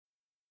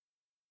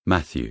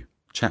Matthew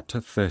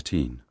chapter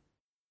 13.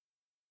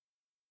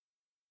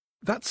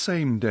 That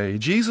same day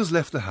Jesus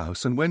left the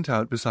house and went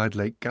out beside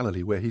Lake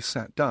Galilee, where he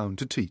sat down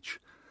to teach.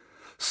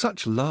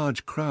 Such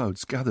large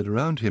crowds gathered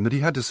around him that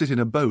he had to sit in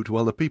a boat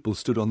while the people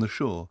stood on the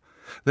shore.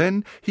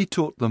 Then he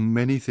taught them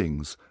many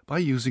things by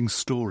using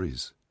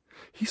stories.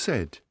 He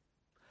said,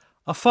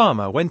 A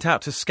farmer went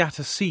out to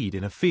scatter seed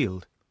in a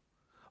field.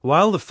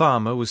 While the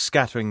farmer was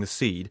scattering the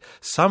seed,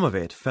 some of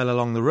it fell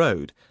along the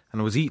road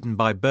and was eaten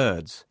by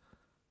birds.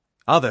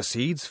 Other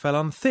seeds fell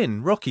on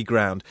thin, rocky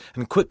ground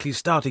and quickly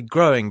started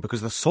growing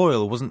because the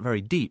soil wasn't very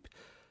deep.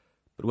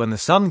 But when the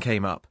sun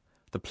came up,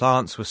 the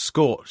plants were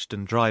scorched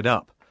and dried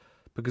up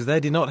because they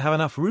did not have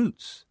enough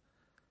roots.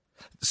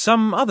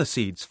 Some other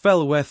seeds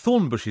fell where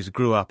thorn bushes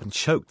grew up and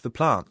choked the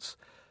plants.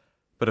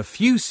 But a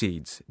few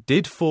seeds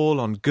did fall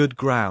on good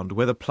ground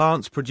where the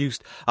plants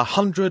produced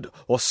 100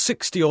 or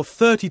 60 or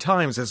 30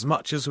 times as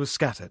much as was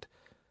scattered.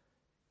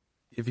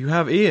 If you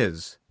have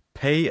ears,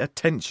 pay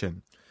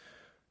attention.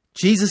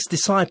 Jesus'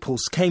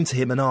 disciples came to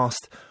him and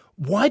asked,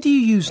 "Why do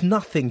you use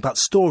nothing but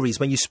stories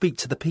when you speak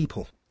to the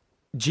people?"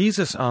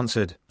 Jesus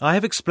answered, I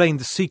have explained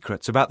the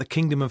secrets about the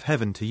kingdom of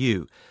heaven to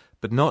you,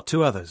 but not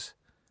to others.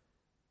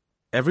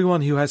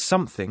 Everyone who has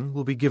something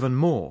will be given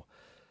more,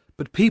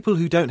 but people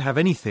who don't have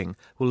anything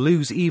will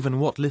lose even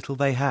what little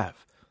they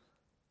have.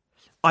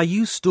 I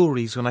use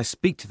stories when I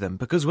speak to them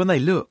because when they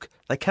look,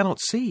 they cannot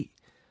see,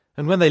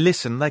 and when they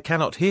listen, they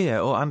cannot hear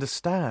or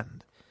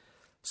understand.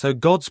 So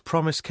God's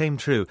promise came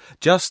true,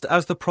 just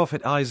as the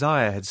prophet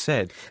Isaiah had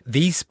said,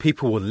 These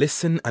people will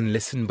listen and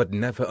listen but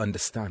never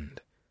understand.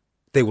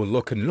 They will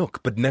look and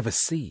look but never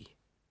see.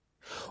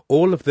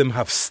 All of them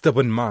have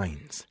stubborn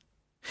minds.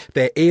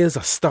 Their ears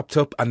are stopped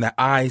up and their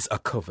eyes are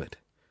covered.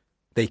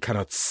 They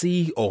cannot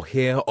see or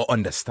hear or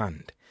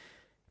understand.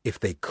 If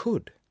they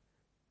could,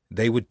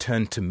 they would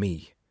turn to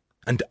me,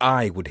 and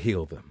I would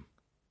heal them.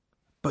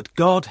 But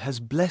God has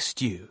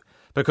blessed you,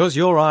 because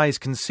your eyes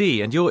can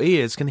see and your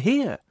ears can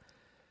hear.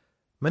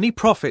 Many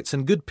prophets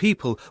and good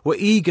people were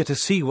eager to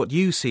see what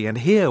you see and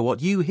hear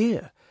what you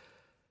hear.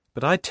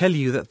 But I tell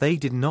you that they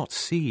did not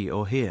see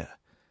or hear.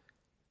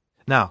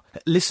 Now,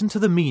 listen to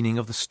the meaning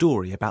of the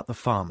story about the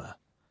farmer.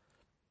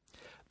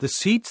 The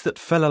seeds that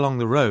fell along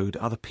the road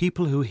are the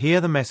people who hear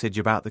the message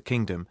about the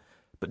kingdom,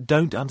 but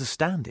don't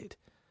understand it.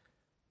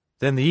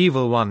 Then the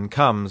evil one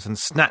comes and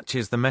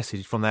snatches the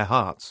message from their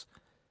hearts.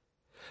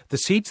 The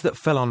seeds that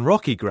fell on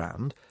rocky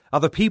ground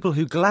are the people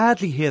who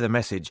gladly hear the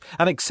message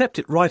and accept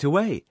it right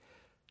away.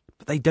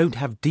 But they don't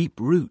have deep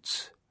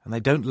roots, and they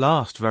don't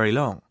last very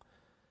long.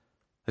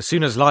 As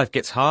soon as life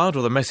gets hard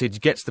or the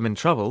message gets them in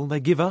trouble, they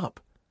give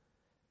up.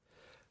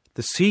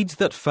 The seeds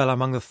that fell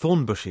among the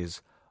thorn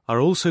bushes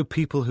are also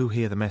people who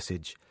hear the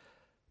message,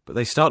 but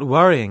they start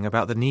worrying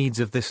about the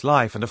needs of this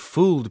life and are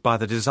fooled by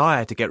the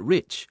desire to get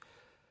rich.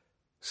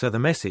 So the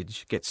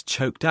message gets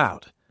choked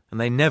out, and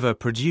they never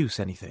produce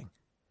anything.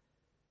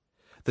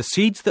 The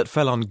seeds that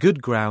fell on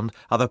good ground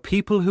are the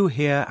people who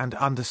hear and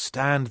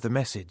understand the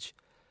message.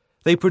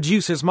 They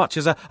produce as much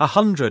as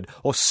 100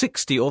 or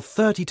 60 or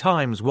 30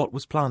 times what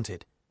was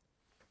planted.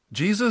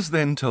 Jesus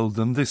then told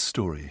them this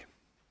story.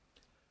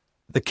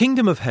 The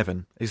kingdom of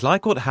heaven is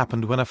like what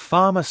happened when a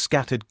farmer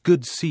scattered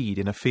good seed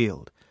in a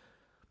field.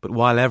 But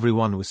while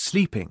everyone was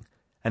sleeping,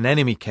 an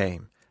enemy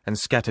came and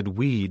scattered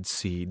weed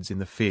seeds in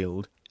the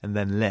field and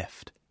then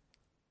left.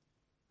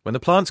 When the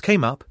plants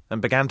came up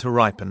and began to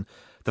ripen,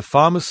 the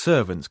farmer's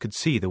servants could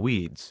see the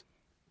weeds.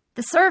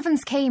 The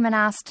servants came and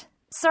asked,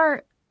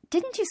 "Sir,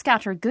 didn't you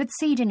scatter good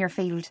seed in your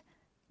field?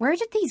 Where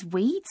did these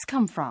weeds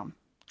come from?"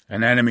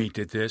 "An enemy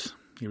did this,"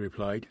 he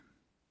replied.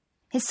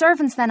 His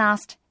servants then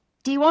asked,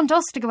 "Do you want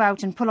us to go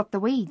out and pull up the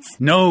weeds?"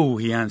 "No,"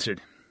 he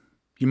answered.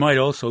 "You might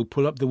also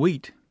pull up the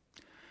wheat.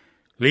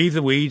 Leave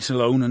the weeds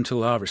alone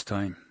until harvest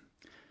time.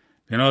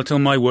 Then I'll tell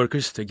my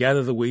workers to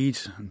gather the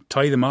weeds and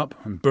tie them up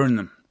and burn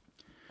them.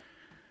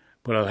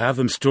 But I'll have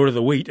them store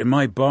the wheat in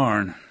my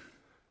barn."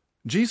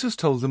 Jesus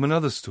told them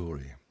another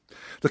story.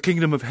 The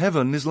kingdom of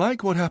heaven is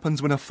like what happens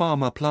when a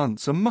farmer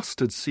plants a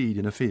mustard seed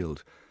in a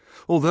field.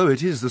 Although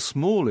it is the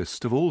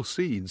smallest of all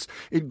seeds,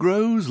 it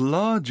grows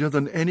larger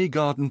than any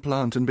garden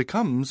plant and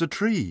becomes a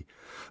tree.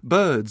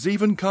 Birds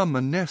even come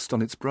and nest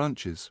on its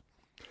branches.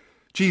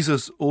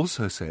 Jesus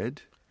also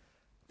said,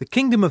 The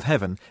kingdom of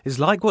heaven is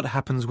like what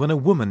happens when a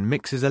woman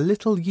mixes a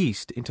little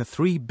yeast into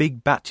 3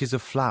 big batches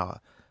of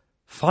flour.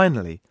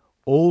 Finally,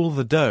 all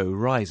the dough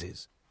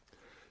rises.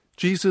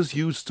 Jesus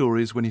used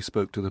stories when he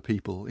spoke to the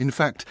people. In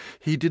fact,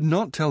 he did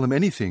not tell them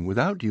anything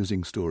without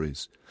using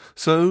stories.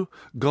 So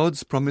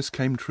God's promise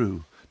came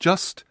true,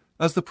 just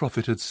as the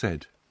prophet had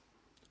said.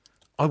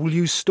 I will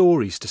use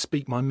stories to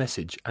speak my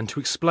message and to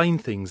explain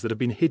things that have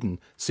been hidden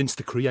since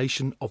the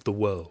creation of the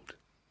world.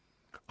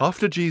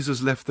 After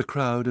Jesus left the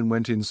crowd and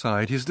went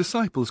inside, his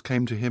disciples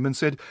came to him and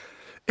said,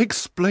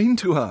 "Explain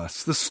to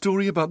us the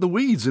story about the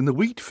weeds in the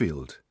wheat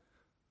field."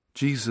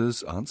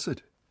 Jesus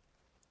answered,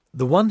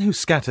 The one who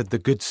scattered the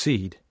good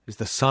seed is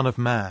the Son of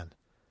Man.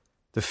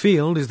 The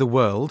field is the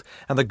world,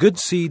 and the good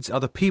seeds are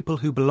the people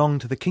who belong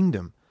to the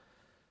kingdom.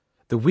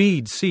 The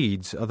weed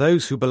seeds are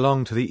those who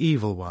belong to the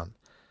evil one,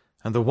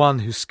 and the one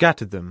who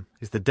scattered them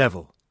is the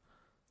devil.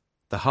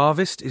 The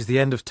harvest is the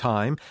end of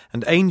time,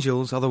 and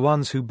angels are the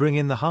ones who bring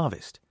in the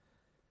harvest.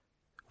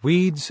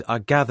 Weeds are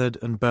gathered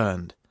and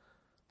burned.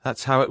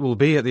 That's how it will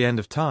be at the end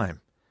of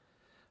time.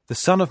 The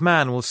Son of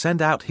Man will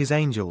send out his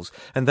angels,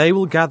 and they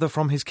will gather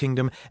from his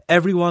kingdom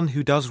everyone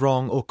who does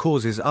wrong or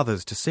causes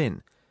others to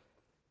sin.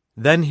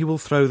 Then he will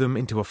throw them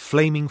into a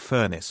flaming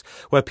furnace,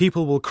 where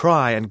people will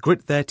cry and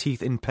grit their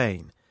teeth in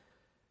pain.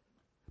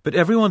 But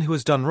everyone who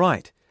has done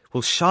right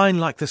will shine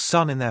like the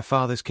sun in their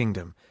Father's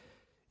kingdom.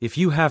 If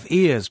you have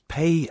ears,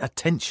 pay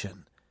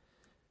attention.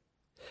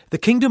 The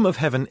kingdom of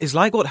heaven is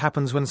like what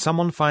happens when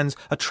someone finds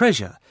a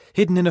treasure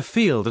hidden in a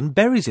field and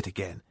buries it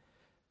again.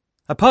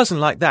 A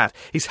person like that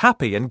is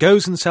happy and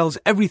goes and sells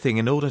everything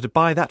in order to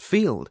buy that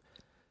field.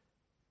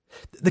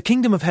 The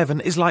kingdom of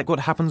heaven is like what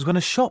happens when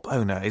a shop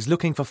owner is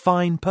looking for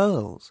fine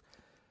pearls.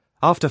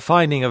 After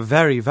finding a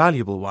very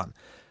valuable one,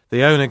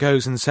 the owner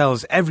goes and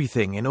sells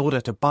everything in order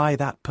to buy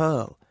that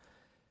pearl.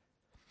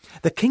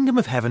 The kingdom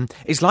of heaven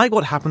is like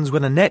what happens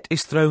when a net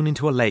is thrown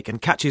into a lake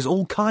and catches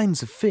all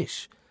kinds of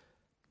fish.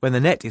 When the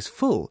net is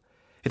full,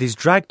 it is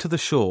dragged to the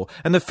shore,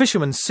 and the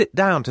fishermen sit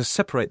down to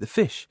separate the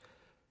fish.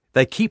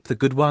 They keep the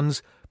good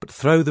ones, but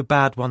throw the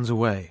bad ones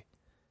away.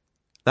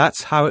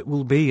 That's how it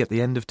will be at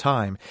the end of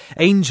time.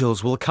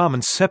 Angels will come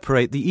and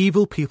separate the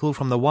evil people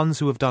from the ones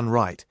who have done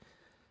right.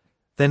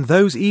 Then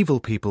those evil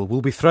people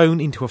will be thrown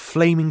into a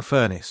flaming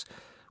furnace,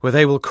 where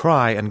they will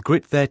cry and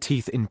grit their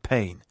teeth in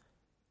pain.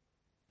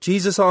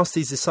 Jesus asked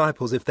his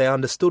disciples if they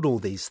understood all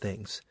these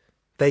things.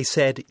 They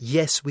said,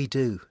 "Yes, we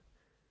do."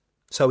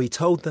 So he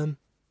told them,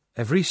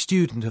 Every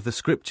student of the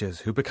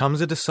Scriptures who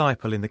becomes a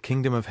disciple in the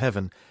kingdom of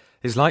heaven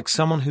is like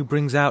someone who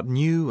brings out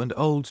new and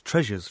old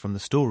treasures from the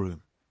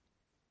storeroom.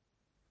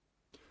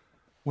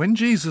 When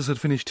Jesus had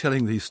finished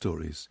telling these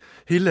stories,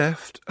 he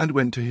left and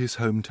went to his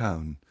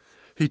hometown.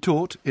 He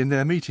taught in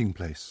their meeting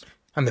place.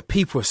 And the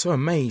people were so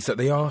amazed that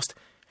they asked,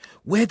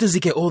 "Where does he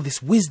get all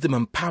this wisdom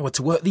and power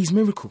to work these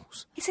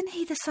miracles? Isn't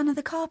he the son of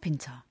the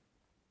carpenter?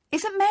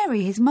 Isn't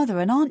Mary his mother,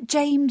 and aren't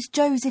James,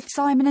 Joseph,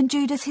 Simon and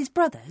Judas his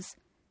brothers?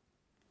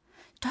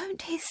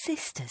 Don't his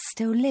sisters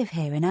still live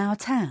here in our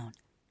town?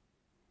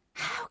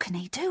 How can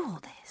he do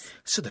all this?"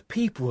 So the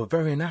people were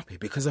very unhappy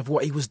because of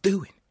what he was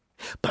doing.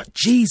 But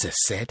Jesus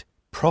said,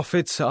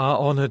 Prophets are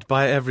honoured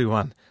by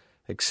everyone,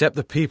 except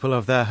the people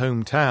of their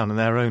hometown and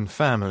their own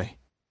family.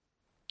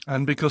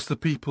 And because the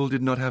people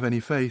did not have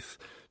any faith,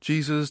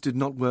 Jesus did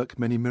not work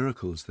many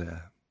miracles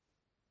there.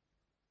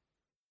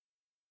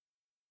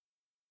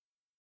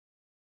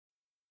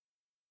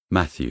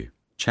 Matthew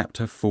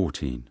chapter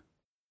 14.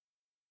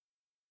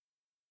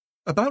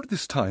 About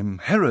this time,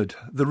 Herod,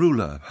 the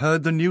ruler,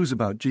 heard the news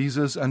about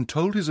Jesus and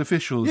told his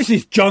officials, This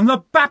is John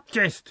the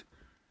Baptist.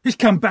 He's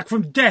come back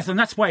from death, and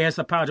that's why he has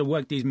the power to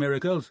work these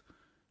miracles.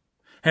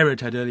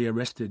 Herod had earlier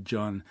arrested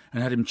John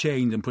and had him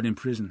chained and put in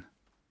prison.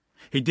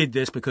 He did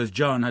this because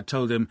John had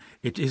told him,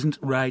 "It isn't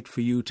right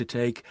for you to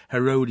take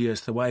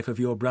Herodias, the wife of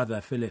your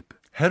brother Philip."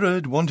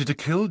 Herod wanted to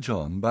kill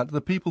John, but the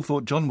people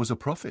thought John was a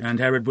prophet. And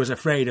Herod was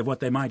afraid of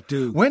what they might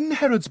do. When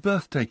Herod's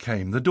birthday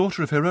came, the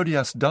daughter of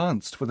Herodias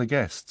danced for the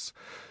guests.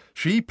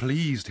 She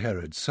pleased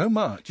Herod so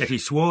much That he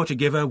swore to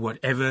give her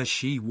whatever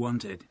she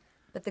wanted.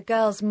 But the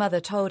girl's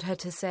mother told her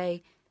to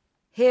say,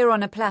 "Here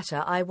on a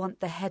platter I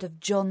want the head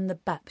of John the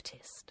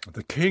Baptist."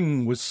 The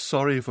king was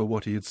sorry for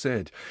what he had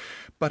said,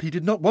 but he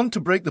did not want to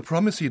break the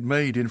promise he had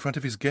made in front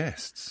of his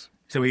guests.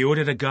 So he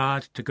ordered a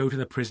guard to go to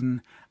the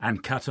prison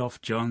and cut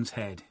off John's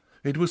head.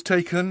 It was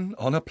taken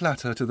on a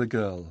platter to the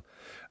girl,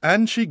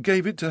 and she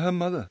gave it to her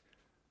mother.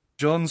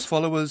 John's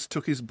followers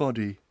took his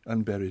body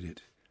and buried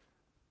it.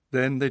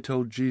 Then they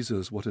told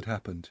Jesus what had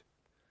happened.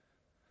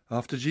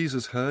 After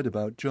Jesus heard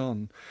about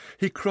John,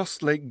 he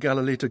crossed Lake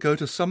Galilee to go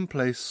to some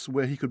place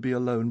where he could be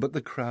alone, but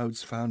the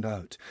crowds found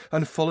out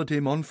and followed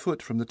him on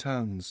foot from the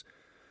towns.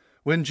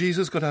 When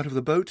Jesus got out of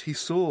the boat, he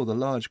saw the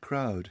large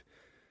crowd.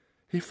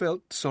 He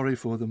felt sorry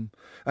for them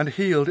and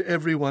healed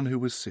everyone who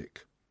was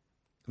sick.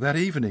 That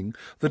evening,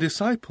 the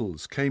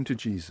disciples came to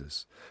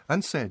Jesus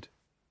and said,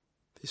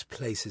 "This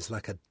place is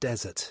like a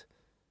desert,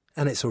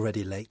 and it's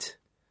already late.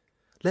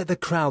 Let the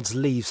crowds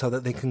leave so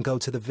that they can go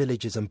to the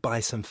villages and buy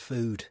some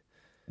food."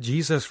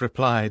 Jesus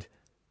replied,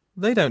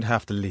 "They don't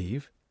have to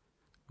leave.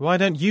 Why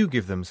don't you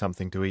give them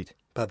something to eat?"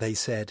 But they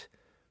said,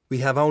 "We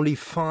have only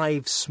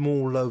 5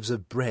 small loaves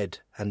of bread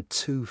and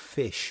 2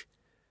 fish.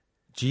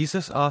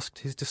 Jesus asked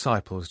his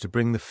disciples to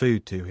bring the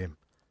food to him,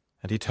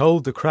 and he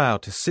told the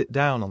crowd to sit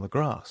down on the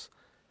grass.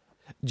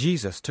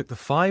 Jesus took the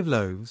 5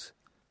 loaves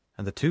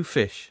and the 2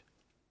 fish.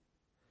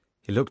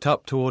 He looked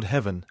up toward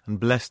heaven and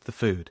blessed the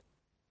food.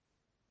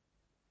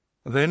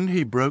 Then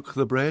he broke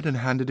the bread and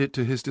handed it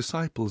to his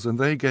disciples, and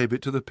they gave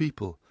it to the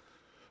people.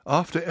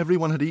 After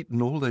everyone had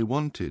eaten all they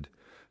wanted,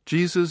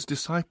 Jesus'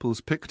 disciples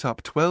picked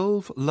up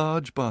 12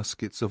 large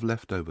baskets of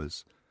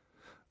leftovers.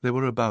 There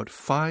were about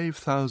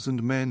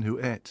 5,000 men who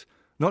ate,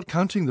 not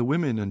counting the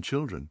women and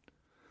children.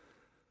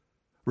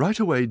 Right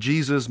away,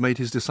 Jesus made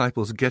his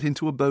disciples get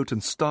into a boat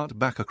and start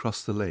back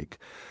across the lake.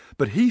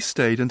 But he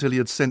stayed until he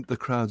had sent the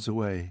crowds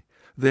away.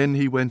 Then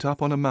he went up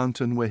on a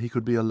mountain where he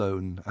could be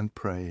alone and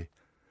pray.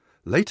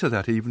 Later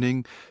that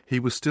evening, he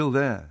was still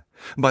there.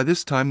 By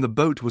this time, the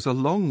boat was a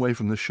long way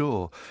from the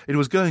shore. It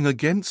was going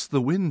against the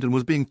wind and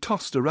was being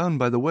tossed around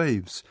by the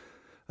waves.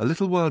 A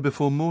little while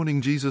before morning,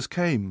 Jesus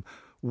came,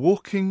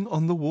 walking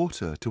on the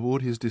water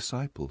toward his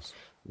disciples.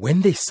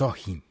 When they saw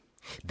him,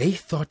 they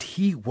thought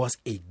he was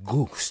a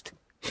ghost.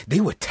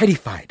 They were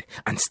terrified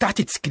and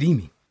started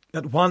screaming.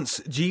 At once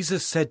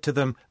Jesus said to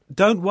them,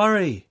 "Don't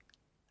worry.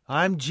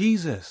 I'm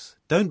Jesus.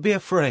 Don't be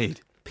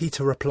afraid."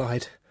 Peter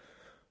replied,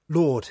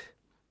 "Lord,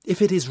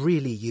 if it is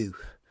really you,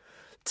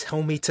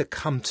 tell me to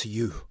come to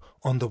you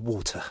on the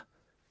water."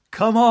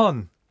 "Come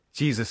on,"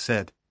 Jesus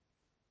said.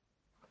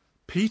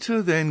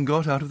 Peter then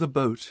got out of the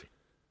boat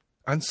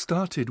and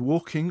started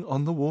walking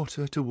on the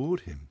water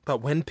toward him.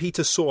 But when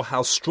Peter saw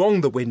how strong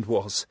the wind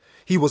was,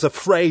 he was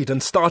afraid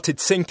and started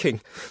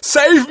sinking.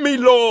 "Save me,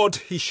 Lord!"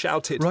 he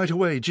shouted. Right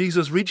away,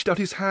 Jesus reached out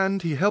his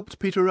hand, he helped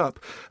Peter up,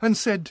 and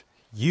said,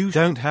 "You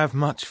don't have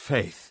much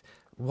faith.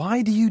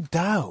 Why do you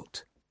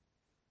doubt?"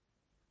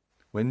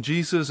 When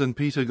Jesus and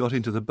Peter got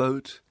into the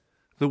boat,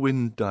 the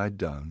wind died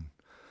down.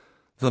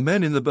 The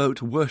men in the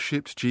boat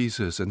worshipped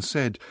Jesus and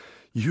said,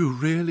 "You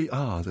really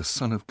are the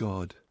Son of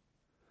God."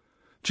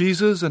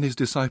 Jesus and his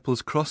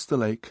disciples crossed the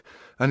lake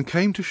and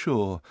came to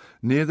shore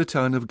near the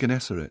town of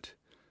Gennesaret.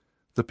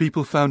 The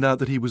people found out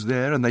that he was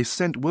there, and they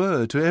sent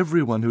word to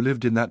everyone who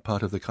lived in that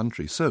part of the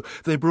country. So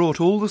they brought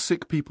all the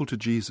sick people to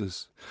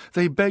Jesus.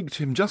 They begged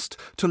him just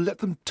to let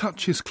them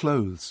touch his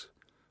clothes,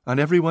 and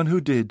everyone who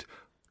did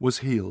was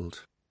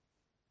healed.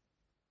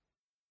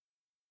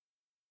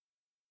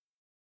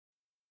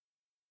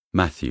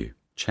 Matthew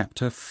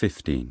chapter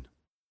 15.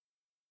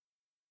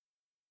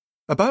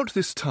 About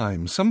this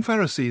time, some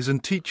Pharisees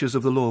and teachers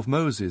of the law of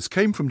Moses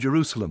came from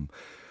Jerusalem.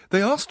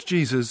 They asked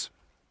Jesus,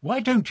 "Why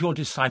don't your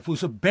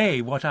disciples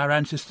obey what our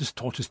ancestors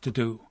taught us to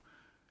do?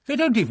 They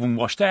don't even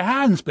wash their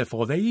hands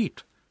before they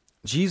eat."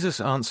 Jesus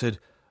answered,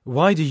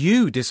 "Why do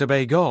you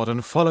disobey God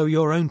and follow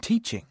your own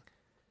teaching?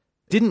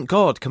 Didn't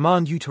God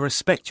command you to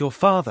respect your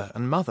father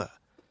and mother?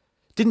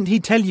 Didn't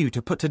he tell you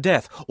to put to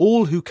death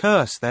all who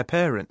curse their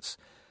parents?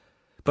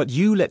 But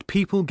you let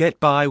people get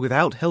by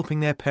without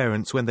helping their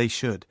parents when they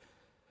should.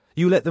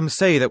 You let them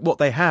say that what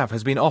they have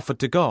has been offered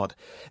to God.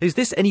 Is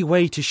this any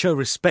way to show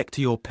respect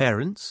to your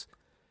parents?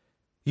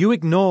 You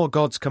ignore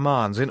God's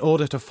commands in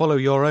order to follow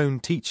your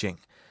own teaching,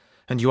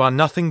 and you are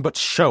nothing but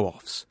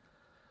show-offs.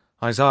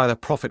 Isaiah the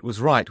prophet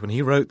was right when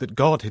he wrote that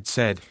God had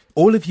said,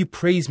 All of you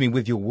praise me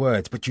with your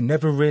words, but you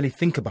never really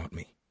think about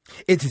me.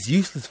 It is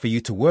useless for you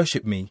to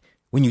worship me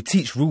when you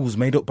teach rules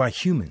made up by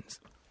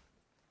humans.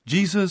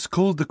 Jesus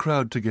called the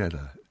crowd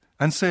together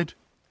and said,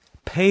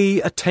 Pay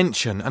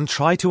attention and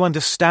try to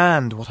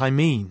understand what I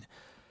mean.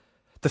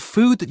 The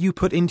food that you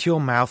put into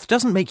your mouth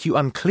doesn't make you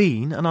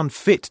unclean and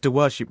unfit to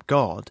worship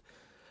God.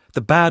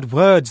 The bad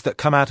words that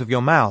come out of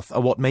your mouth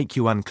are what make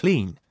you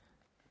unclean.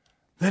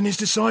 Then his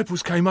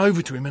disciples came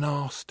over to him and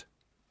asked,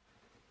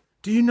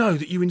 Do you know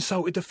that you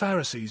insulted the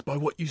Pharisees by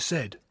what you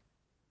said?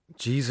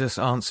 Jesus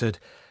answered,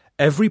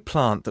 Every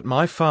plant that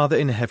my Father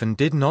in heaven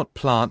did not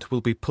plant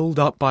will be pulled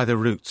up by the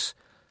roots.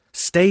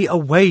 Stay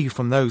away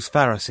from those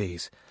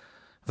Pharisees.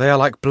 They are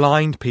like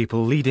blind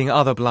people leading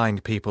other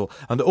blind people,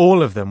 and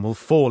all of them will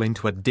fall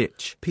into a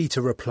ditch.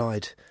 Peter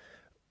replied,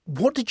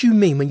 What did you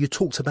mean when you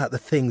talked about the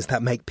things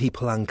that make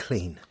people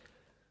unclean?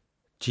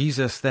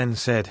 Jesus then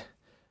said,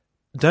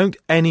 Don't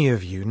any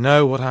of you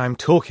know what I am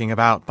talking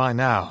about by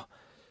now?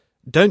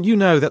 Don't you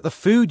know that the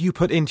food you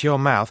put into your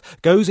mouth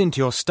goes into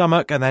your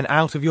stomach and then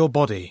out of your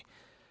body?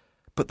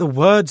 But the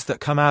words that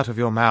come out of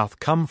your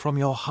mouth come from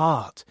your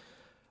heart,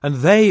 and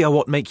they are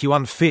what make you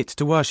unfit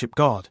to worship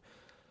God.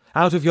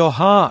 Out of your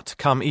heart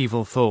come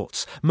evil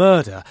thoughts,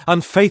 murder,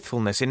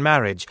 unfaithfulness in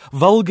marriage,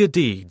 vulgar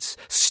deeds,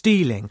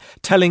 stealing,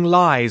 telling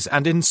lies,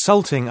 and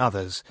insulting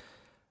others.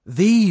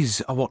 These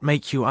are what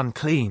make you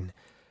unclean.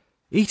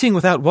 Eating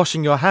without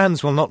washing your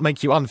hands will not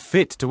make you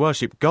unfit to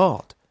worship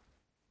God.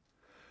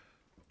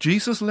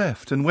 Jesus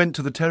left and went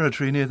to the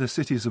territory near the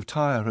cities of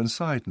Tyre and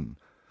Sidon.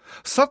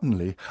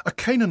 Suddenly, a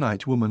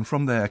Canaanite woman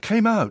from there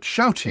came out,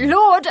 shouting,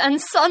 Lord and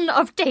Son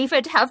of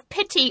David, have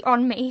pity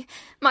on me.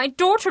 My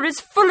daughter is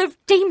full of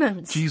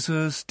demons.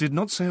 Jesus did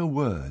not say a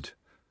word,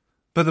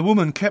 but the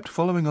woman kept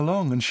following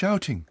along and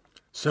shouting.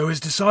 So his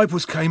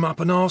disciples came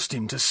up and asked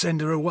him to send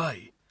her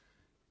away.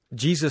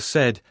 Jesus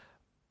said,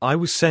 I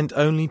was sent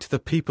only to the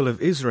people of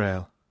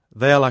Israel.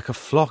 They are like a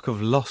flock of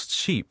lost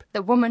sheep.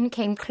 The woman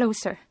came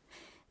closer.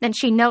 Then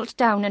she knelt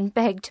down and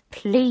begged,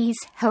 Please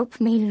help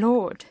me,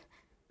 Lord.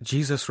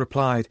 Jesus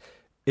replied,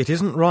 It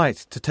isn't right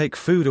to take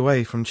food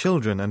away from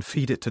children and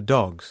feed it to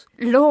dogs.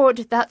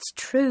 Lord, that's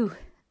true,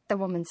 the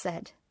woman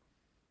said.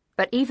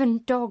 But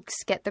even dogs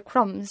get the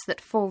crumbs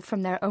that fall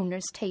from their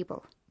owner's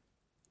table.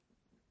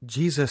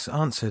 Jesus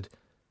answered,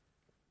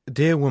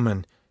 Dear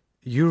woman,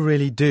 you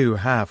really do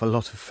have a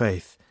lot of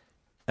faith,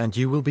 and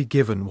you will be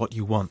given what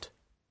you want.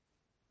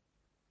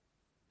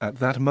 At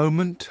that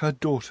moment her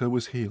daughter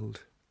was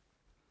healed.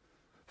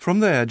 From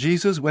there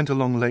Jesus went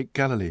along Lake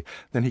Galilee.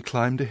 Then he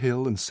climbed a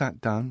hill and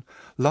sat down.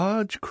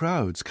 Large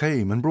crowds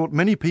came and brought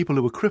many people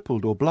who were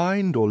crippled or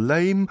blind or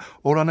lame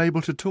or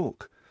unable to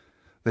talk.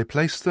 They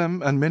placed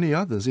them and many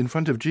others in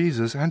front of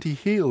Jesus, and he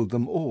healed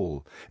them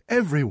all.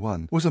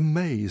 Everyone was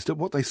amazed at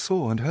what they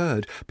saw and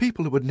heard.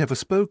 People who had never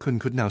spoken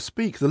could now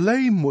speak. The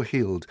lame were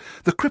healed.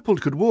 The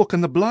crippled could walk,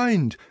 and the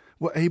blind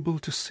were able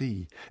to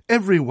see.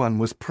 Everyone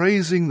was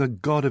praising the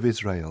God of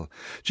Israel.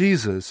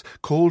 Jesus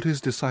called his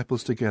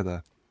disciples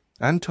together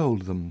and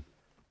told them,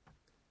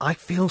 I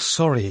feel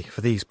sorry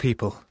for these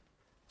people.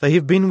 They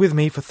have been with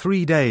me for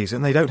 3 days,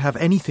 and they don't have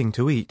anything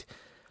to eat.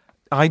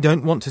 I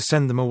don't want to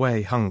send them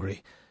away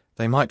hungry.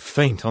 They might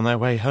faint on their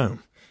way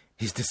home.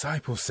 His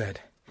disciples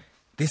said,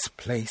 This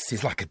place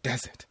is like a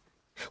desert.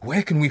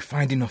 Where can we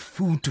find enough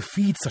food to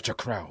feed such a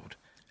crowd?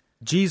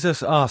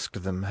 Jesus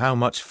asked them how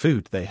much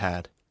food they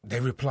had. They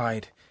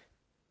replied,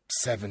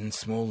 7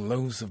 small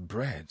loaves of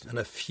bread and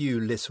a few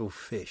little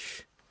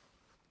fish.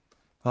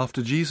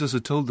 After Jesus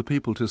had told the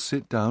people to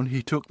sit down,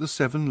 he took the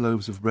 7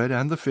 loaves of bread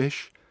and the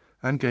fish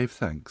and gave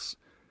thanks.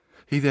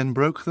 He then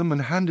broke them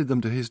and handed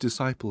them to his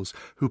disciples,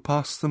 who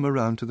passed them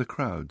around to the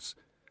crowds.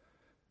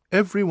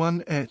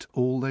 Everyone ate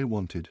all they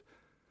wanted,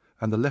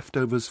 and the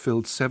leftovers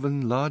filled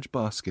 7 large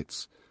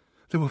baskets.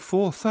 There were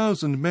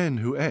 4,000 men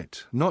who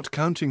ate, not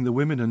counting the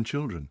women and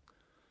children.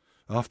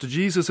 After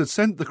Jesus had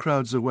sent the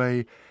crowds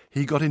away,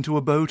 he got into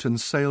a boat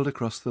and sailed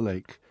across the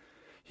lake.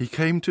 He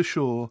came to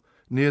shore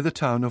near the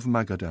town of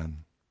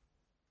Magadan.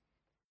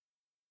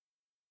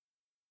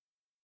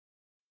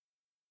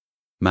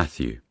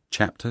 Matthew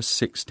chapter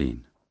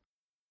 16.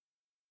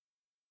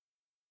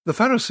 The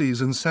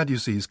Pharisees and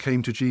Sadducees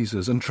came to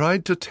Jesus and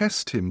tried to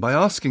test him by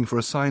asking for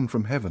a sign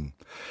from heaven.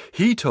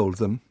 He told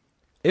them,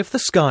 If the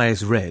sky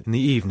is red in the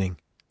evening,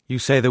 you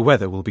say the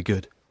weather will be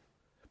good.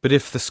 But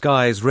if the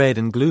sky is red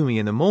and gloomy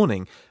in the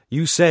morning,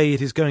 you say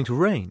it is going to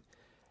rain.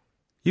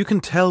 You can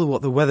tell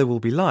what the weather will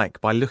be like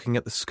by looking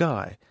at the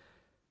sky.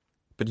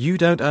 But you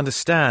don't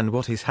understand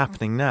what is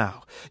happening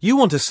now. You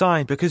want a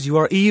sign because you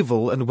are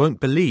evil and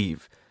won't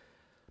believe.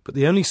 But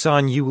the only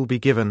sign you will be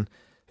given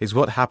is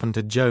what happened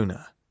to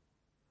Jonah.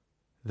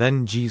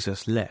 Then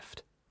Jesus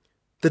left.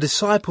 The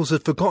disciples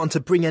had forgotten to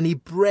bring any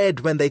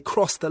bread when they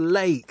crossed the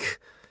lake.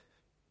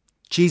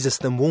 Jesus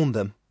then warned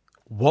them,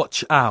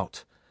 Watch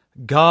out!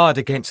 Guard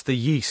against the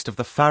yeast of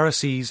the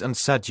Pharisees and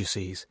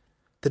Sadducees.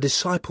 The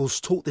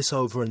disciples talked this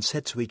over and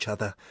said to each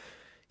other,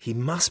 He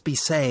must be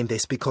saying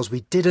this because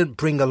we didn't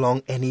bring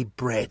along any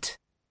bread.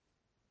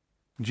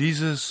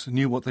 Jesus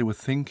knew what they were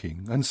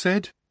thinking and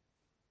said,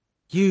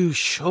 You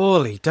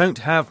surely don't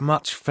have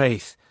much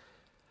faith.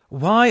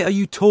 Why are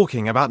you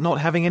talking about not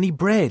having any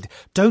bread?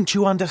 Don't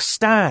you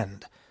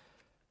understand?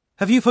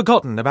 Have you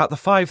forgotten about the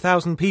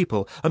 5,000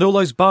 people and all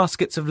those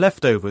baskets of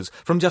leftovers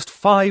from just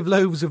 5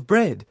 loaves of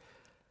bread?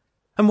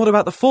 And what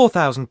about the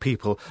 4,000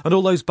 people and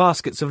all those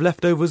baskets of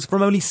leftovers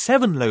from only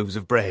 7 loaves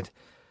of bread?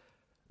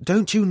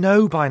 Don't you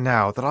know by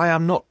now that I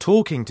am not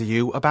talking to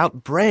you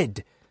about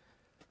bread?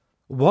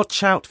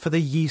 Watch out for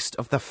the yeast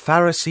of the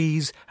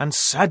Pharisees and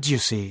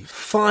Sadducees.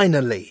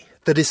 Finally,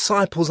 the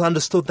disciples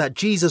understood that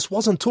Jesus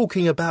wasn't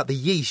talking about the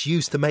yeast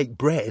used to make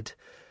bread,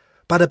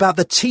 but about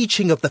the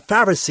teaching of the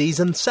Pharisees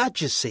and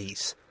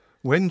Sadducees.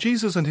 When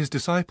Jesus and his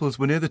disciples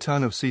were near the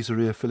town of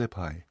Caesarea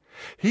Philippi,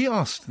 he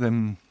asked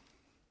them,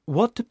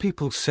 What do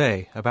people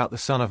say about the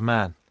Son of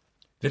Man?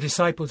 The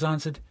disciples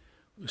answered,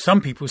 Some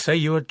people say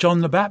you are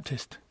John the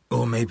Baptist.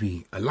 Or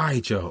maybe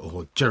Elijah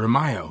or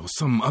Jeremiah or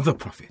some other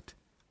prophet.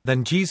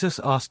 Then Jesus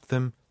asked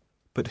them,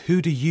 But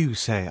who do you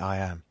say I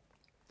am?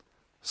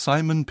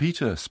 Simon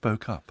Peter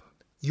spoke up.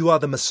 You are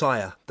the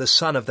Messiah, the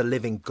Son of the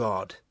living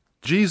God.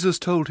 Jesus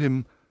told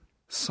him,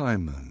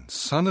 Simon,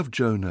 son of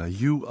Jonah,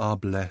 you are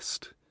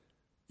blessed.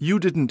 You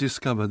didn't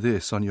discover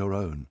this on your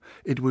own.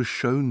 It was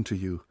shown to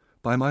you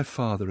by my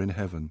Father in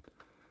heaven.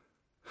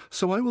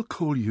 So I will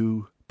call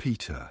you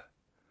Peter,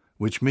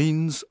 which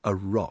means a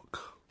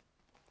rock.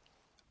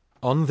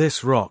 On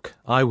this rock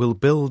I will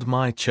build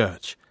my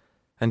church,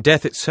 and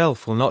death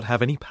itself will not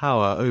have any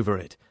power over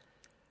it.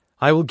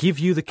 I will give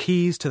you the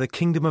keys to the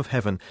kingdom of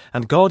heaven,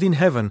 and God in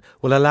heaven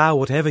will allow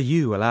whatever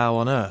you allow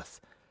on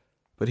earth.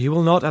 But he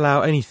will not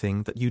allow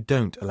anything that you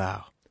don't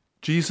allow.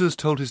 Jesus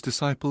told his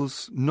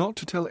disciples not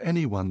to tell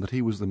anyone that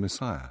he was the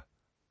Messiah.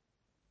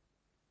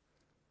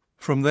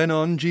 From then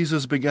on,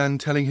 Jesus began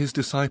telling his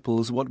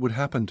disciples what would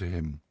happen to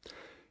him.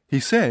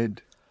 He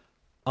said,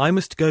 I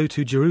must go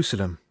to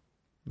Jerusalem.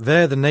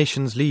 There the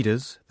nation's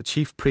leaders, the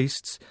chief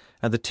priests,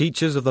 and the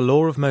teachers of the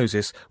law of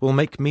Moses will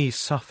make me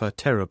suffer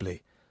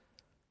terribly.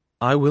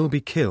 I will be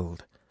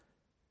killed,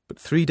 but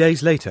 3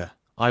 days later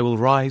I will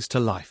rise to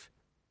life.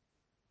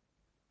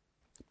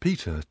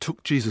 Peter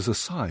took Jesus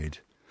aside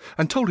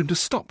and told him to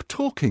stop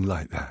talking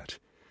like that.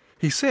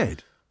 He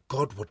said,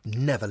 God would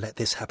never let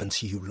this happen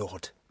to you,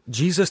 Lord.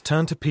 Jesus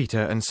turned to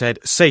Peter and said,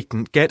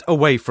 Satan, get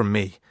away from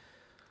me.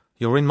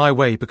 You're in my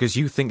way because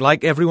you think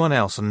like everyone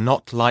else and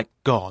not like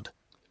God.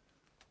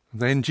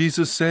 Then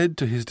Jesus said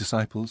to his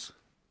disciples,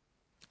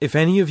 If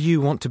any of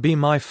you want to be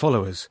my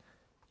followers,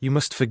 you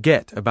must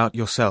forget about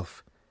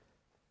yourself.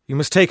 You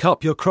must take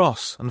up your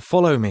cross and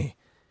follow me.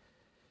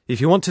 If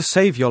you want to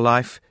save your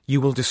life, you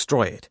will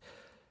destroy it.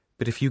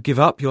 But if you give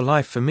up your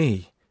life for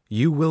me,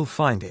 you will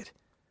find it.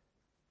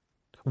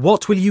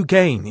 What will you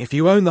gain if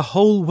you own the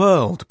whole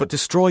world but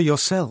destroy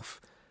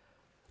yourself?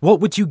 What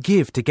would you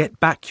give to get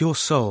back your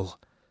soul?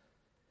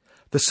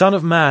 The Son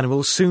of Man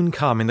will soon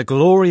come in the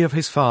glory of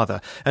his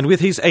Father, and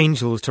with his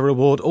angels to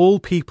reward all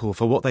people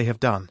for what they have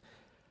done.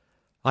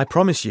 I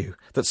promise you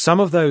that some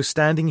of those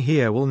standing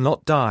here will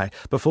not die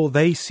before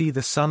they see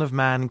the Son of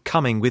Man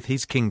coming with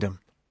his kingdom.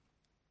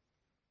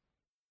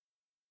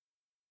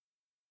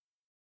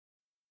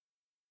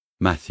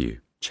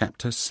 Matthew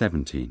chapter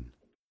 17.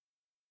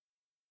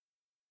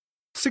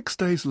 6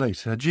 days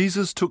later,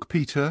 Jesus took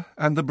Peter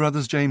and the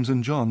brothers James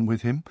and John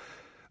with him.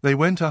 They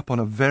went up on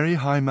a very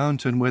high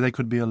mountain where they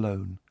could be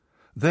alone.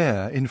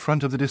 There, in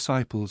front of the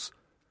disciples,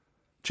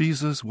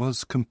 Jesus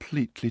was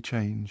completely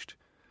changed.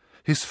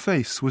 His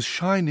face was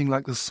shining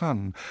like the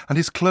sun, and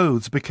his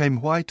clothes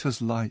became white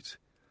as light.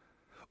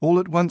 All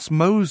at once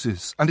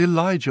Moses and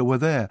Elijah were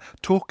there,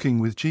 talking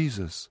with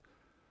Jesus.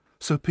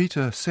 So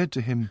Peter said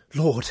to him,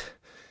 Lord,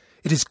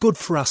 it is good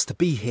for us to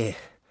be here.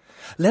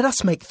 Let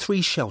us make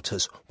 3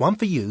 shelters, one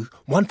for you,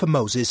 one for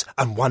Moses,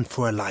 and one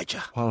for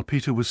Elijah. While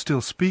Peter was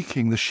still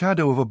speaking, the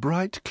shadow of a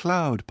bright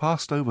cloud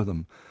passed over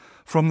them.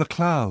 From the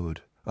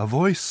cloud, a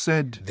voice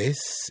said,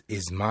 This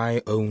is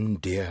my own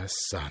dear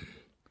son,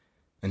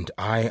 and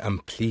I am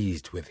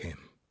pleased with him.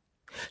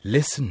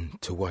 Listen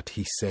to what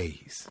he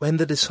says. When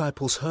the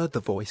disciples heard the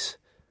voice,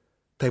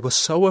 they were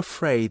so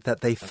afraid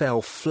that they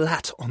fell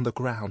flat on the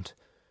ground.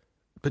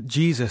 But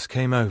Jesus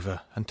came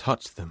over and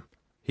touched them.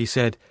 He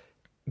said,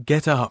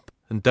 Get up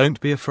and don't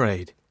be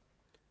afraid.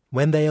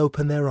 When they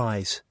opened their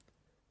eyes,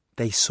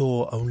 they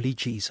saw only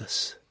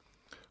Jesus.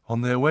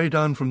 On their way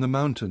down from the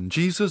mountain,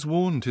 Jesus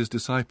warned his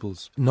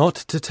disciples not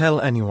to tell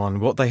anyone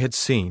what they had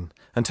seen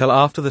until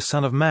after the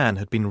Son of Man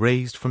had been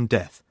raised from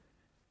death.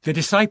 The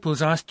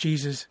disciples asked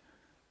Jesus,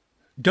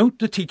 Don't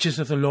the teachers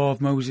of the law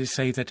of Moses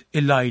say that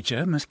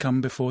Elijah must come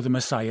before the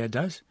Messiah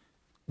does?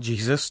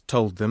 Jesus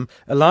told them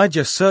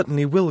Elijah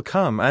certainly will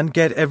come and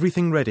get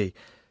everything ready.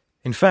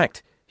 In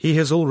fact, he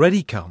has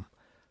already come,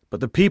 but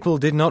the people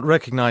did not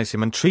recognize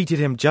him and treated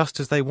him just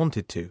as they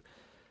wanted to.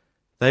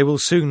 They will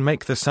soon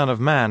make the Son of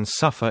Man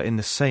suffer in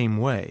the same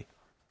way.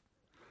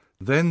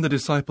 Then the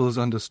disciples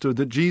understood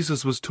that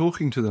Jesus was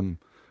talking to them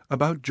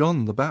about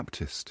John the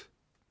Baptist.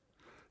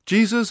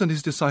 Jesus and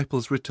his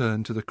disciples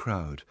returned to the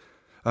crowd.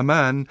 A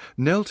man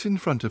knelt in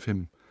front of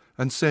him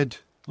and said,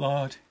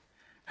 Lord,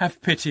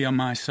 have pity on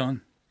my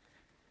son.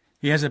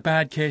 He has a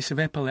bad case of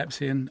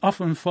epilepsy and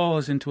often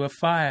falls into a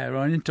fire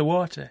or into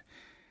water.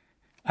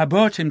 I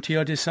brought him to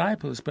your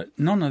disciples, but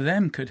none of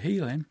them could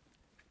heal him.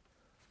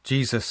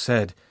 Jesus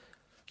said,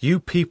 You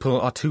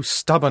people are too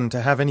stubborn to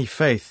have any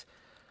faith.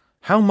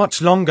 How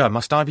much longer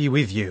must I be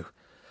with you?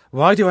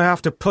 Why do I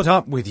have to put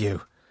up with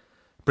you?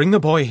 Bring the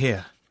boy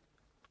here.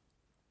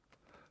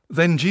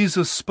 Then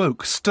Jesus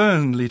spoke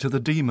sternly to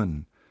the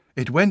demon.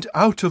 It went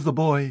out of the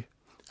boy,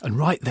 And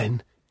right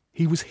then,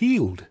 he was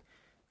healed.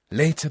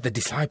 Later, the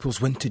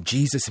disciples went to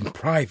Jesus in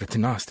private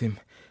and asked him,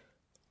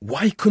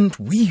 Why couldn't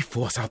we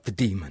force out the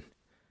demon?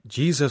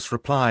 Jesus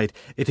replied,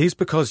 It is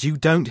because you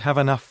don't have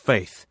enough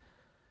faith.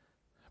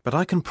 But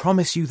I can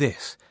promise you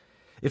this.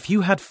 If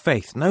you had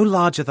faith no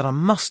larger than a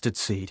mustard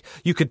seed,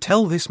 you could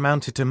tell this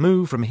mountain to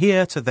move from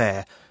here to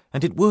there,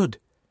 and it would.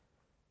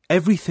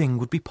 Everything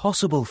would be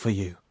possible for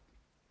you.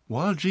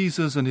 While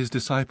Jesus and his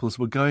disciples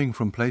were going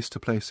from place to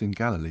place in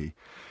Galilee,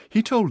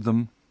 he told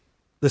them,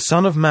 The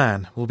Son of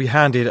Man will be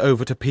handed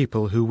over to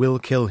people who will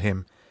kill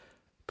him,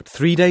 but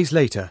 3 days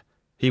later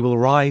he will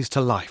rise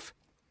to life.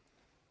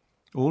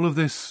 All of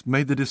this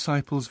made the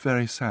disciples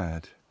very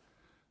sad.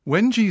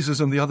 When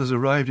Jesus and the others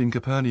arrived in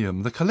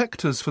Capernaum, the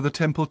collectors for the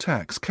temple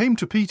tax came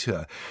to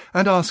Peter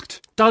and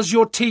asked, Does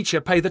your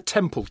teacher pay the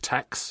temple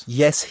tax?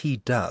 Yes, he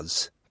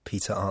does,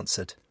 Peter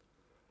answered.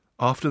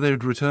 After they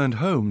had returned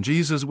home,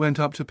 Jesus went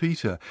up to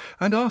Peter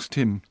and asked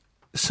him,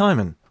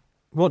 Simon,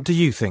 what do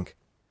you think?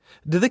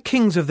 Do the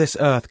kings of this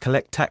earth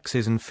collect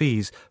taxes and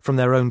fees from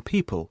their own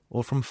people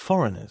or from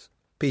foreigners?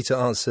 Peter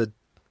answered,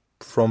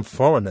 From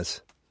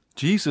foreigners.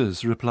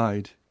 Jesus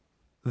replied,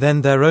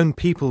 Then their own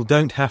people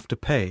don't have to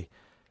pay.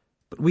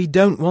 But we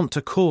don't want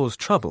to cause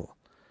trouble.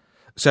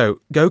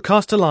 So go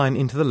cast a line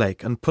into the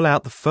lake and pull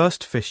out the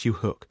first fish you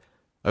hook.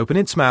 Open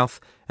its mouth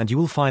and you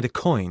will find a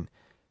coin.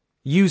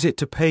 Use it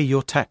to pay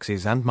your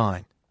taxes and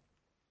mine.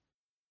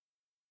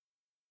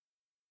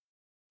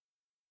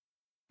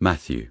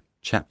 Matthew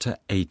chapter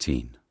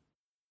 18.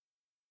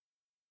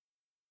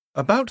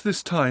 About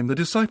this time the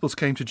disciples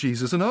came to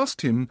Jesus and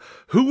asked him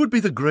who would be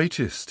the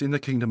greatest in the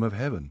kingdom of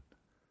heaven.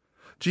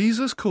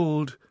 Jesus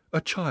called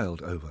a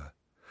child over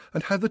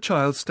and had the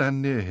child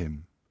stand near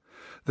him.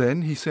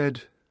 Then he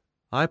said,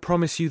 I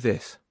promise you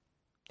this.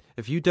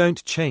 If you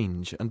don't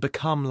change and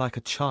become like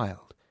a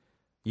child,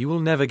 you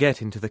will never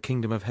get into the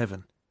kingdom of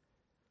heaven.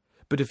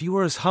 But if you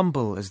are as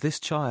humble as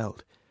this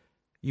child,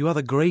 You are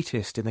the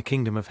greatest in the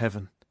kingdom of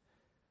heaven.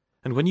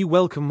 And when you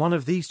welcome one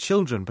of these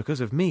children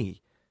because of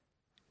me,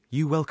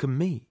 you welcome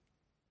me.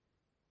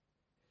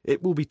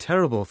 It will be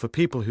terrible for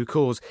people who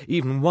cause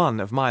even one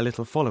of my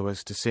little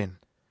followers to sin.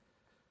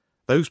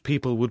 Those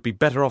people would be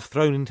better off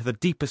thrown into the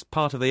deepest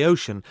part of the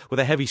ocean with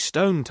a heavy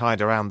stone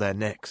tied around their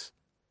necks.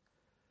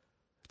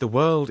 The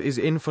world is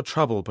in for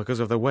trouble because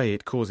of the way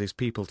it causes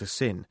people to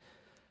sin.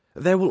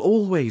 There will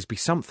always be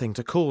something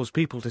to cause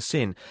people to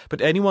sin,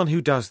 but anyone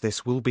who does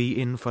this will be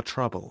in for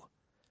trouble.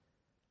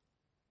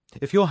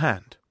 If your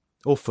hand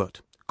or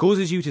foot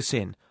causes you to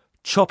sin,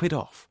 chop it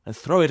off and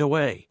throw it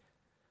away.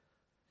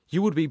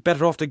 You would be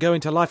better off to go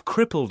into life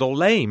crippled or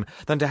lame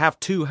than to have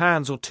 2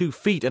 hands or 2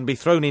 feet and be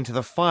thrown into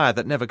the fire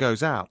that never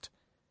goes out.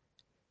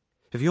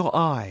 If your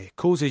eye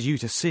causes you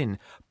to sin,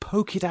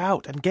 poke it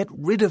out and get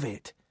rid of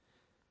it.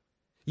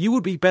 You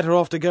would be better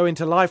off to go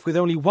into life with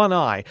only 1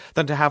 eye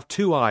than to have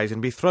 2 eyes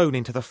and be thrown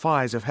into the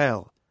fires of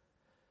hell.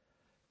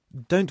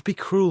 Don't be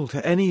cruel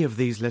to any of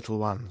these little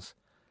ones.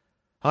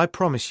 I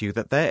promise you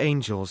that their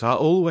angels are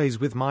always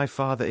with my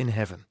Father in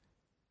heaven.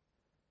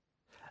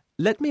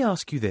 Let me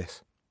ask you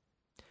this.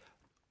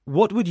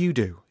 What would you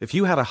do if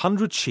you had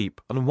 100 sheep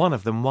and one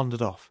of them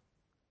wandered off?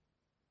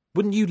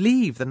 Wouldn't you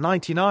leave the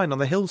 99 on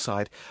the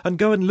hillside and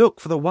go and look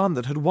for the one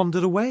that had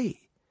wandered away?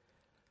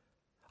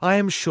 I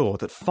am sure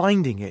that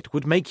finding it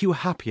would make you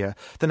happier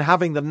than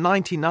having the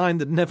 99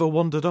 that never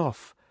wandered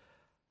off.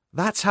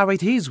 That's how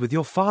it is with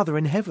your Father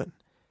in heaven.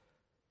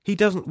 He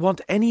doesn't want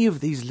any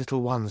of these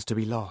little ones to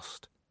be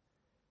lost.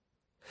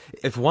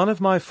 If one of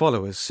my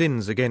followers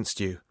sins against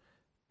you,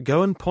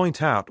 go and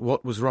point out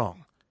what was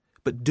wrong,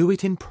 but do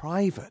it in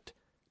private,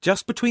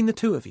 just between the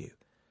 2 of you.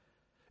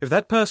 If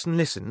that person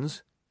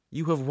listens,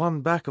 you have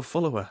won back a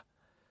follower.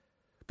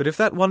 But if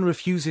that one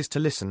refuses to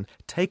listen,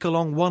 take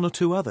along 1 or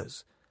 2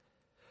 others.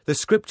 The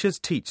Scriptures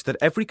teach that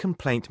every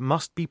complaint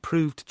must be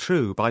proved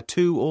true by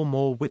 2 or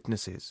more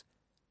witnesses.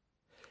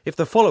 If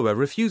the follower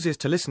refuses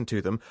to listen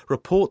to them,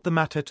 report the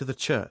matter to the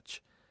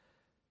church.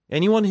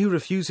 Anyone who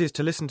refuses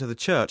to listen to the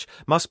church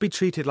must be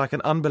treated like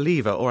an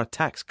unbeliever or a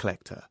tax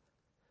collector.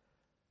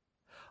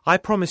 I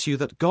promise you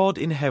that God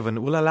in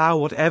heaven will allow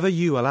whatever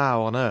you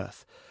allow on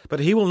earth, but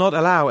he will not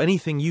allow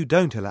anything you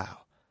don't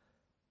allow.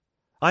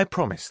 I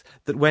promise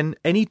that when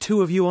any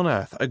 2 of you on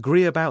earth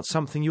agree about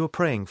something you are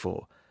praying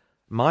for,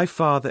 my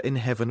Father in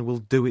heaven will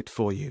do it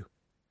for you.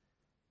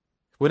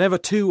 Whenever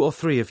 2 or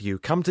 3 of you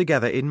come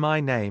together in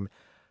my name,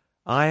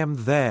 I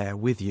am there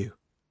with you.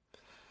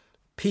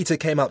 Peter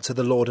came up to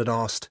the Lord and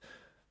asked,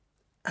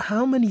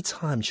 "How many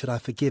times should I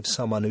forgive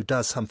someone who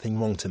does something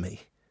wrong to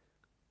me?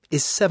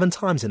 Is 7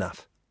 times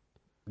enough?"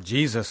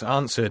 Jesus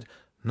answered,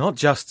 "Not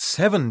just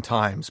 7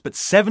 times, but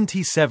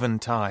 77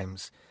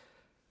 times.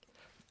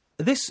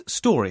 This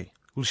story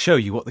will show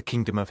you what the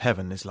kingdom of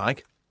heaven is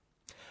like.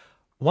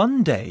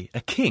 One day,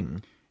 a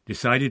king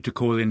decided to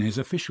call in his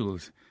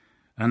officials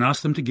and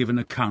ask them to give an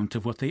account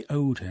of what they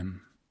owed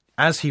him.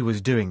 As he was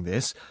doing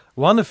this,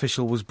 one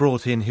official was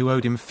brought in who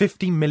owed him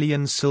 50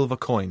 million silver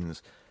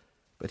coins,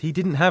 but he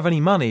didn't have any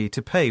money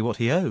to pay what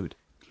he owed.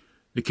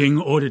 The king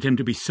ordered him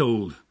to be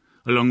sold,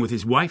 along with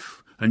his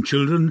wife and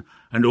children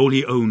and all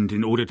he owned,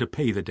 in order to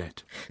pay the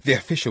debt. The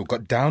official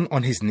got down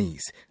on his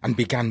knees and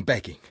began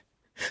begging,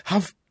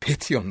 "Have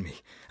pity on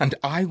me, and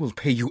I will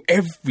pay you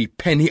every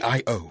penny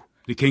I owe."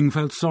 The king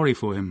felt sorry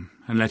for him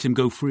and let him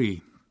go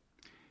free.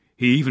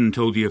 He even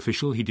told the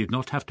official he did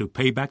not have to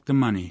pay back the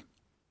money.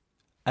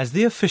 As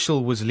the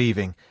official was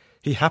leaving,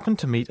 he happened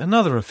to meet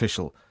another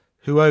official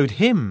who owed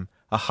him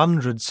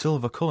 100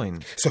 silver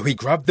coins. So he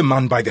grabbed the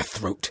man by the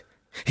throat.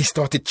 He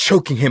started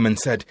choking him and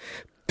said,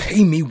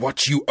 "Pay me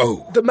what you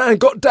owe." The man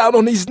got down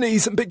on his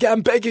knees and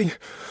began begging,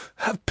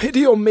 "Have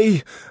pity on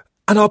me,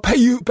 and I'll pay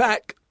you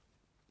back."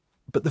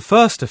 But the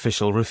first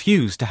official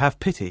refused to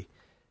have pity.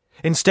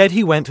 Instead,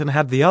 he went and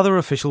had the other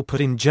official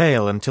put in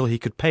jail until he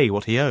could pay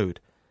what he owed.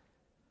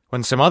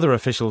 When some other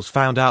officials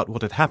found out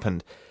what had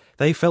happened,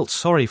 they felt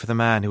sorry for the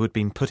man who had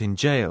been put in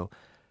jail.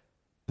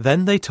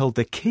 Then they told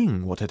the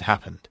king what had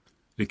happened.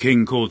 The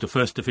king called the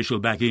first official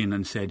back in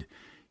and said,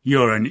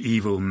 "You're an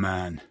evil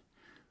man.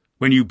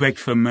 When you begged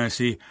for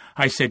mercy,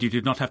 I said you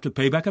did not have to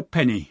pay back a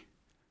penny.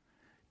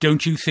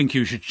 Don't you think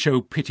you should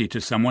show pity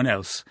to someone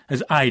else,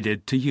 as I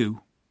did to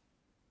you?"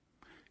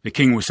 The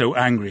king was so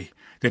angry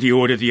that he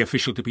ordered the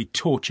official to be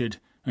tortured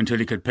until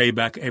he could pay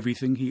back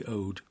everything he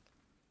owed.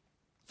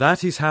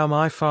 That is how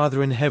my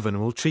Father in heaven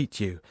will treat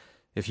you,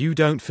 if you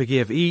don't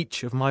forgive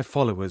each of my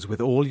followers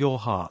with all your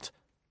heart.